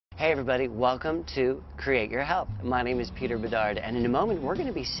Hey everybody, welcome to Create Your Health. My name is Peter Bedard, and in a moment we're going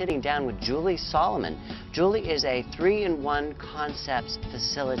to be sitting down with Julie Solomon. Julie is a 3-in-1 concepts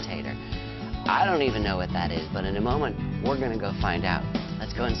facilitator. I don't even know what that is, but in a moment we're going to go find out.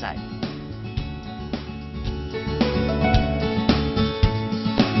 Let's go inside.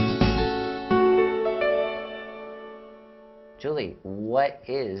 Julie, what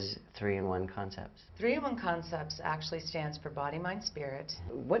is 3-in-1 concepts? 3-in-1 concepts actually stands for body, mind, spirit.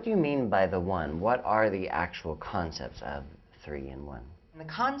 What do you mean by the one? What are the actual concepts of 3-in-1? And the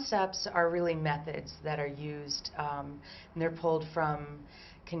concepts are really methods that are used, and they're pulled from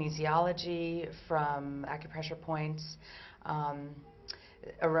kinesiology, from acupressure points,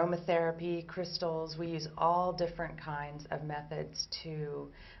 aromatherapy, crystals. We use all different kinds of methods to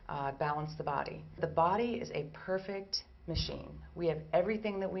balance the body. The body is a perfect machine. We have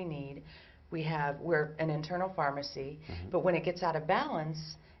everything that we need. We're an internal pharmacy, but when it gets out of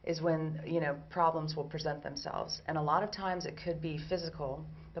balance is when, problems will present themselves. And a lot of times it could be physical,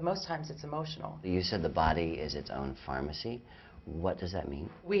 but most times it's emotional. You said the body is its own pharmacy. What does that mean?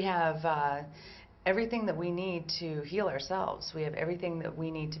 We have everything that we need to heal ourselves. We have everything that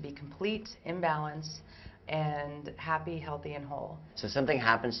we need to be complete, in balance, and happy, healthy, and whole. So something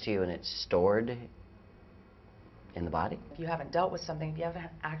happens to you and it's stored in the body? If you haven't dealt with something, if you haven't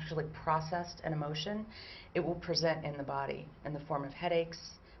actually processed an emotion, it will present in the body in the form of headaches,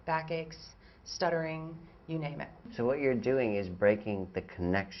 backaches, stuttering, you name it. So what you're doing is breaking the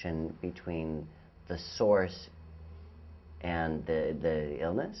connection between the source and the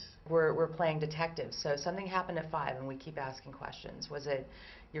illness? We're playing detectives. So something happened at 5 and we keep asking questions. Was it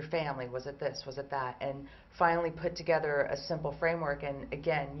your family? Was it this? Was it that? And finally put together a simple framework. And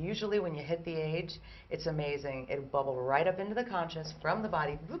again, usually when you hit the age, it's amazing. It'll bubble right up into the conscious, from the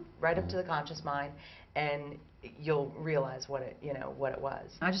body, whoop, right up to the conscious mind, and you'll realize what it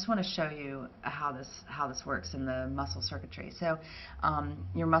was. I just want to show you how this works in the muscle circuitry. So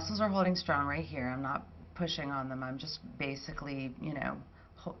your muscles are holding strong right here. I'm not pushing on them. I'm just basically,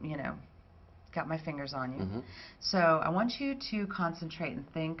 got my fingers on you. So I want you to concentrate and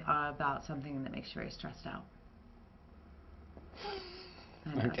think about something that makes you very stressed out.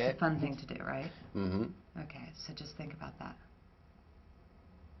 I know, Okay. It's a fun thing to do, right? Mm-hmm. Okay, so just think about that.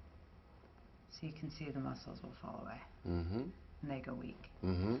 So you can see the muscles will fall away. Mm-hmm. And they go weak.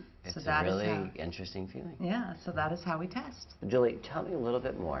 Mm-hmm. It's So a that is really interesting feeling. Yeah, so that is how we test. Julie, tell me a little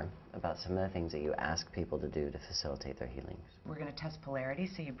bit more about some of the things that you ask people to do to facilitate their healings. We're going to test polarity,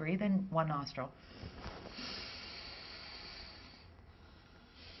 so you breathe in one nostril.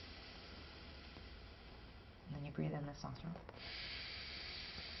 And then you breathe in this nostril.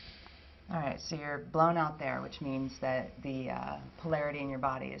 All right, so you're blown out there, which means that the polarity in your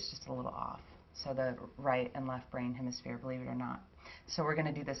body is just a little off. So the right and left brain hemisphere, believe it or not. So we're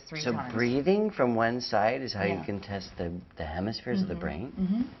going to do this 3 times. So breathing from one side is how you can test the hemispheres of the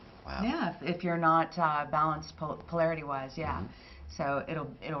brain? Wow. Yeah, if you're not balanced polarity-wise, yeah. So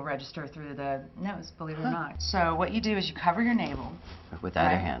it'll register through the nose, believe it or not. So what you do is you cover your navel. With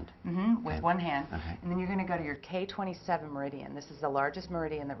either hand? With one hand. Okay. And then you're going to go to your K27 meridian. This is the largest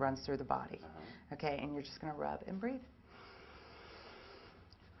meridian that runs through the body. Okay, and you're just going to rub and breathe.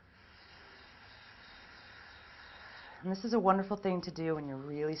 And this is a wonderful thing to do when you're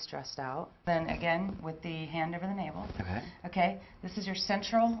really stressed out. Then again, with the hand over the navel. Okay. Okay, this is your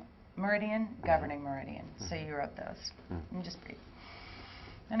central meridian, governing meridian. So you rub those and just breathe.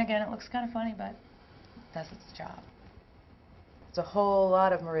 And again, it looks kind of funny, but it does its job. There's a whole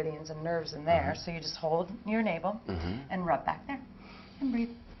lot of meridians and nerves in there, so you just hold your navel and rub back there and breathe.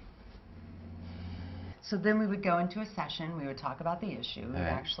 So then we would go into a session. We would talk about the issue. We would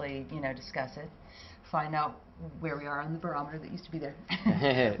actually, discuss it, find out where we are on the barometer that used to be there.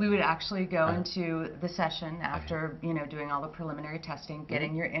 We would actually go into the session after, doing all the preliminary testing,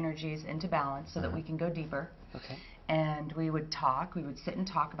 getting your energies into balance so that we can go deeper. Okay. And we would sit and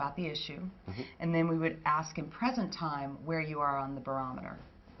talk about the issue, and then we would ask in present time where you are on the barometer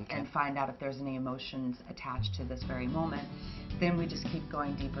and find out if there's any emotions attached to this very moment. Then we just keep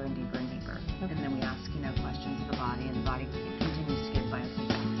going deeper and deeper and deeper. And then we ask, questions of the body, and the body continues to give biofeedback.